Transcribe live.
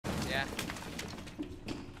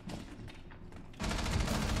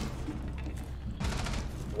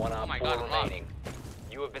One on four remaining.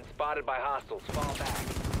 You have been spotted by hostiles. Fall back.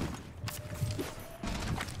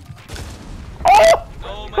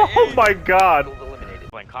 Oh my god!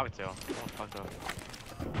 Playing cocktail. Oh, fuck up.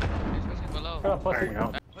 He's pushing below. There you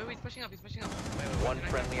go. Wait, he's pushing up, he's pushing up. One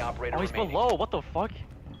friendly operator Oh, he's remaining. below. What the fuck? This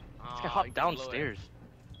guy He hopped can blow it. downstairs.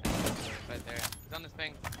 Right there. He's on this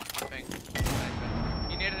ping.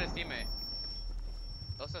 He needed his teammate.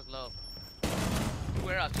 Closest low. Two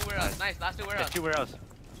warehouse. Nice, last two warehouse. Yeah, two warehouse.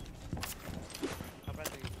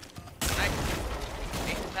 Nice.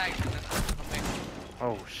 Ace attack, and then something.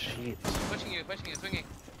 Oh shit. Pushing you, swinging.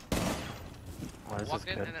 Oh, this Walked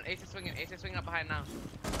is in, good. and then Ace is swinging up behind now.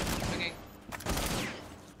 Swinging.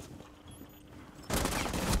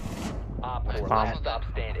 Op 4, last stop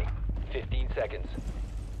standing. 15 seconds.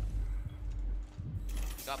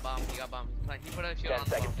 He got bombed. He put a shield 10 on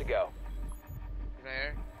seconds to go. He's right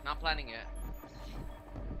here. Not planning yet.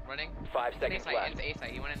 Running. 5 seconds A-side, left. into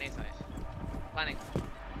A-side. He went in A-side. Planning.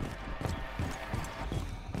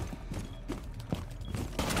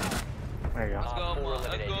 There you go. Let's go, Mom.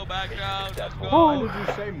 Let's go back out. Let's go. Why did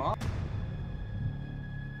you say mom?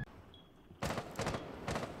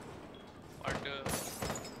 Part two.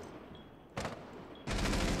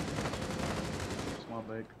 Small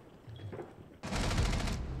bake.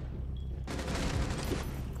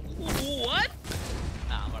 What?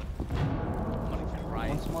 Nah, I'm gonna get right.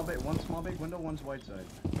 One small bake window, one's white side.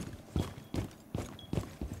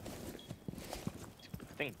 I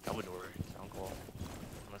think double door sound cool.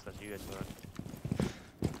 Unless that's you guys do it.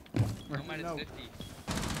 I'm minus No. 50.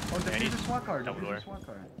 Oh, defuse the SWAT car. Double Defuse door. the SWAT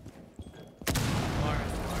car. Far.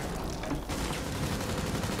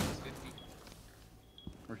 Minus 50.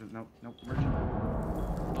 Merchant, nope, merchant.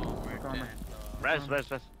 Oh, Quick we're armor. dead. Rest.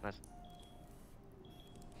 Nice.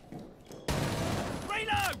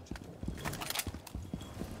 Reload!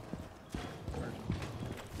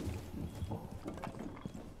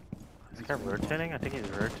 Is this guy rotating? I think he's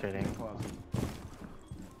rotating. Closet.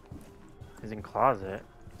 He's in closet.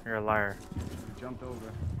 You're a liar. He jumped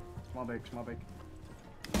over. Small bake.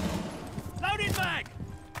 Loading bag!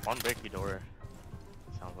 One breaky door.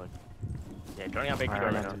 Sounds like. Yeah, joining on breaky I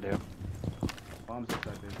door don't right know now. what to do. Bombs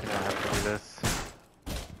upside base. I'm gonna have to do this.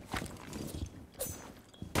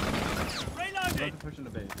 Don't push into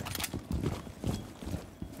base.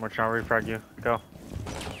 More trying to refrag you. Go.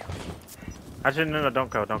 Actually, no, don't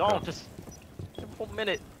go. Don't go. Don't just. 1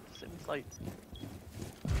 minute. It's like.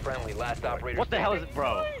 Friendly, last operator What the hell is standing. it,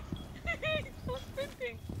 bro? So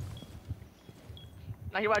spinning.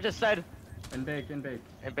 Now hear what I just said. And bake. And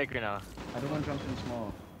bakery now. Other one jumps in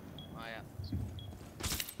small. Oh, yeah.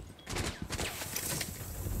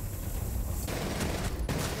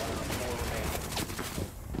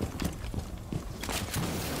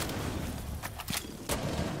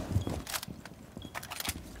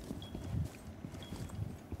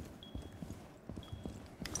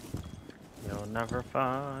 You'll never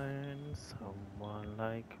find someone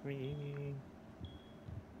like me.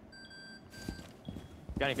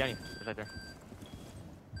 Behind you. It's right there.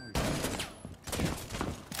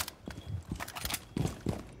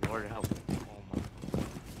 Lord help. Oh my.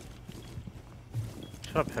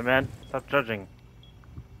 Shut up, Hitman. Stop judging.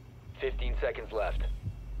 15 seconds left.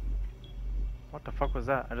 What the fuck was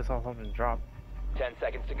that? I just saw something drop. 10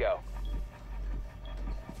 seconds to go.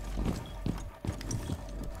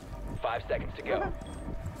 5 seconds to go.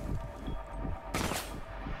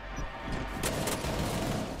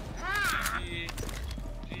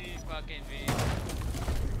 G fucking G.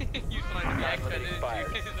 You tried to back Time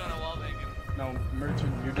expired. He's on a wall banging. No,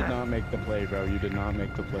 merchant, you did not make the play, bro. You did not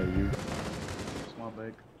make the play. You. Small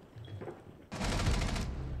bake.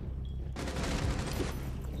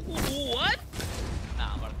 What?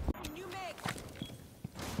 Nah, but.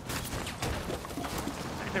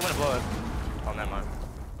 I think they want to blow it. Oh, never mind.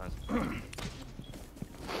 Nice.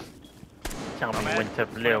 Tell me Oh, man. when to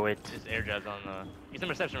blow it. Just air jazz on the. He's in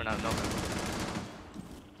reception right now. No.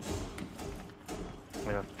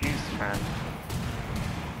 With a fuse fan.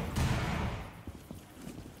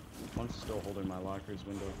 One's still holding my locker's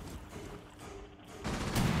window.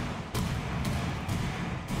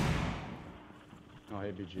 Oh,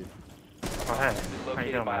 hey, BG. Oh, hey. How you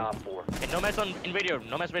Located doing, by man? Op 4. Hey, Nomad's in radio.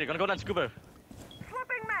 Gonna go down scuba.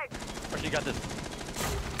 First, you got this.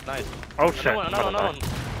 Nice. Oh, shit. Another one.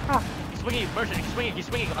 Ah. He's swinging, merchant. He's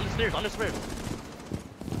swinging on the stairs.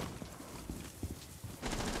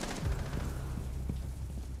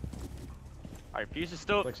 Alright, Fuse is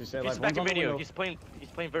still. Lexi, stay Fuse is alive. back One's in on the video. window. He's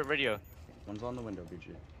playing radio. One's on the window,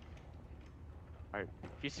 BG. Alright,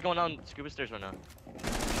 Fuse is going down scuba stairs right now.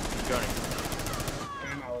 He's guarding.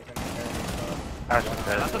 Ashton's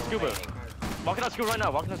dead. That's a scuba. Walking out scuba right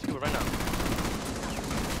now. Walking out scuba right now.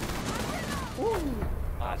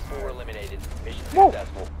 Op 4 eliminated. Mission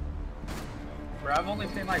successful. Bro, I've only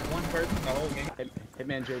seen like one person the whole game.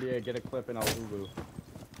 Hitman JDA, get a clip and I'll Ubu.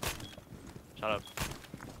 Shut up.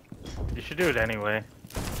 You should do it anyway.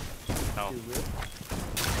 No.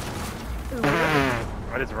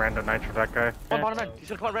 I just random nitro that guy. One bottom red. He's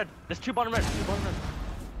gonna come out red. There's two bottom red. Two bottom red.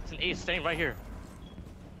 It's an ace staying right here.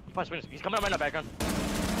 He's coming out right now, background.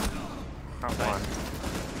 Not one.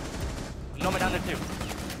 No man down there too.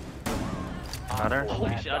 Other? Holy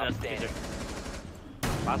shit, that's standing. easier.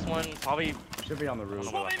 Last one, probably. Should be on the roof.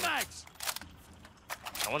 I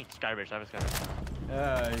want skybridge. I have a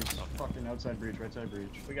skybridge. He's fucking outside breach, right side breach.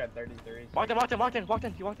 We got 33. Walked in. He walked in.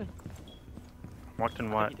 Walked in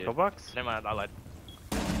I what? think he did. Pillbox? Never mind, I lied.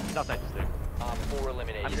 He's outside just there. Op 4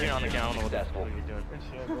 eliminated. I'm sitting on the Mission ground. I don't know successful. what he's doing.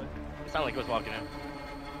 It sounded like he was walking in.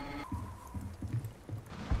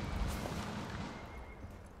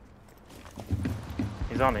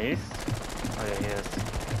 He's on east? Oh yeah, he is.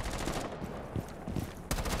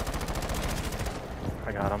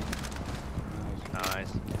 I got him.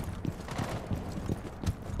 Nice.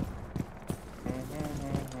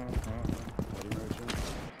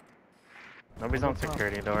 Nobody's on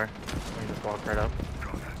security door. We just walk right up.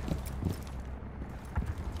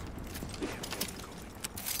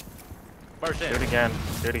 First Do in. it again.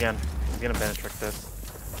 Do it again. He's gonna bench trick this.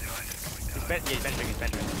 He's benching.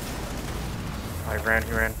 Oh, he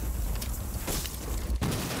ran.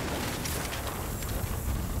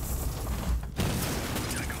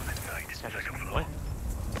 What?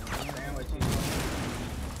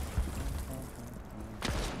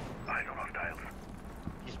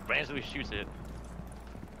 He just randomly shoots it.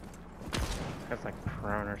 That's like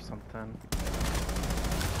prone or something.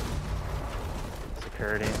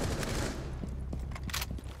 Security.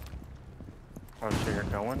 Oh shit, you're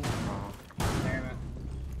going? Oh. Damn it.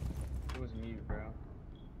 It was mute, bro.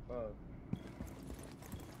 Fuck.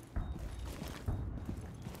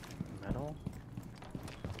 Metal?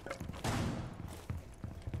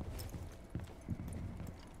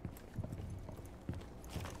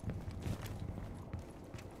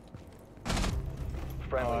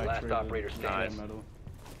 Friendly, I last traded operator standing. metal.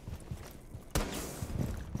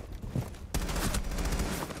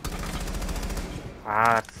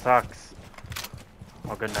 Ah, it sucks.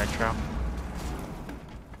 Oh, good nitro.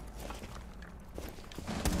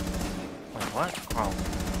 Wait, what? Oh.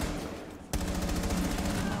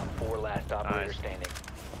 Op 4 last operator Nice. standing.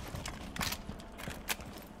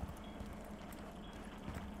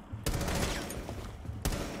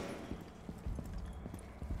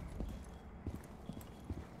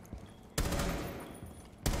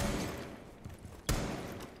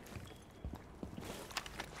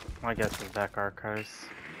 My guess is back archives.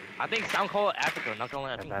 I think sound call Africa, not gonna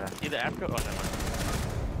lie. I Yeah, think better. either Africa or never mind.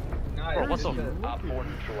 Nah, Bro, it's what's just up? a- Op 4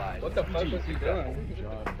 neutralized. What the fuck was he doing? Good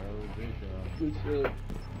job, bro. Good job.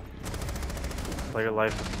 Play your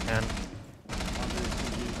life if you can.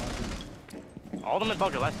 All of them in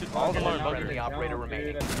bunker. Last two. All of them are in bunker. Friendly operator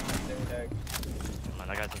remaining. Man,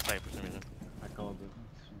 that guy's in sight for some reason. I called it.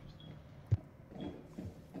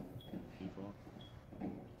 People.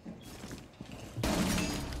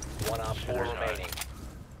 One Op 4 remaining.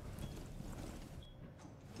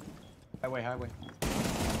 Highway.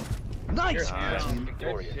 Nice. Victorious.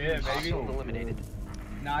 Good shit, baby. Hostiles eliminated.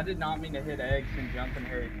 Nah, I did not mean to hit eggs and jump in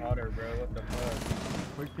Harry Potter, bro. What the fuck?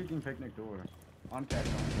 Quick peeking picnic door. On catch.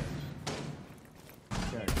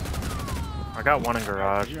 Check. I got one in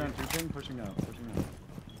garage. You're on 2 ping, pushing up.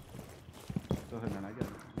 Still hit, man. I get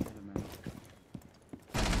it, man.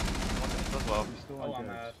 As well. He's still Oh, on I'm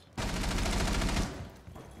catch. ass.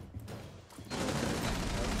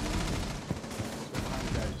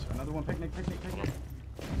 Another one, picnic.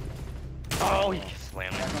 Oh, he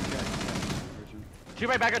slammed Back it. on catch. Two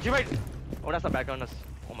right, back on, two right. Oh, that's not back on. That's.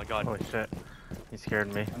 Oh my god. Holy shit. He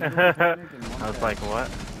scared me. Another one, picnic, and one I was catch. like, what?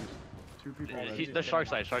 2 people He, already. the shark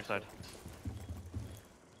side.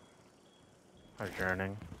 I was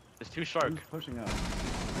journeying. There's two shark. Who's pushing up?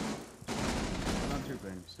 One on 2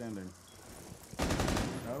 ping, standing.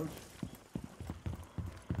 Ouch.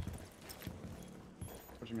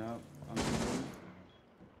 Pushing up. On 2 ping.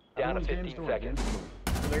 Down to Everyone's 15 game store, seconds. game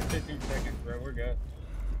store. There's 15 seconds, bro. We're good.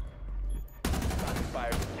 Time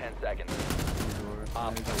expires in 10 seconds.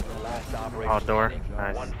 Op 4 last operator Oh, door. standing.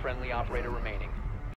 Nice. One friendly operator remaining.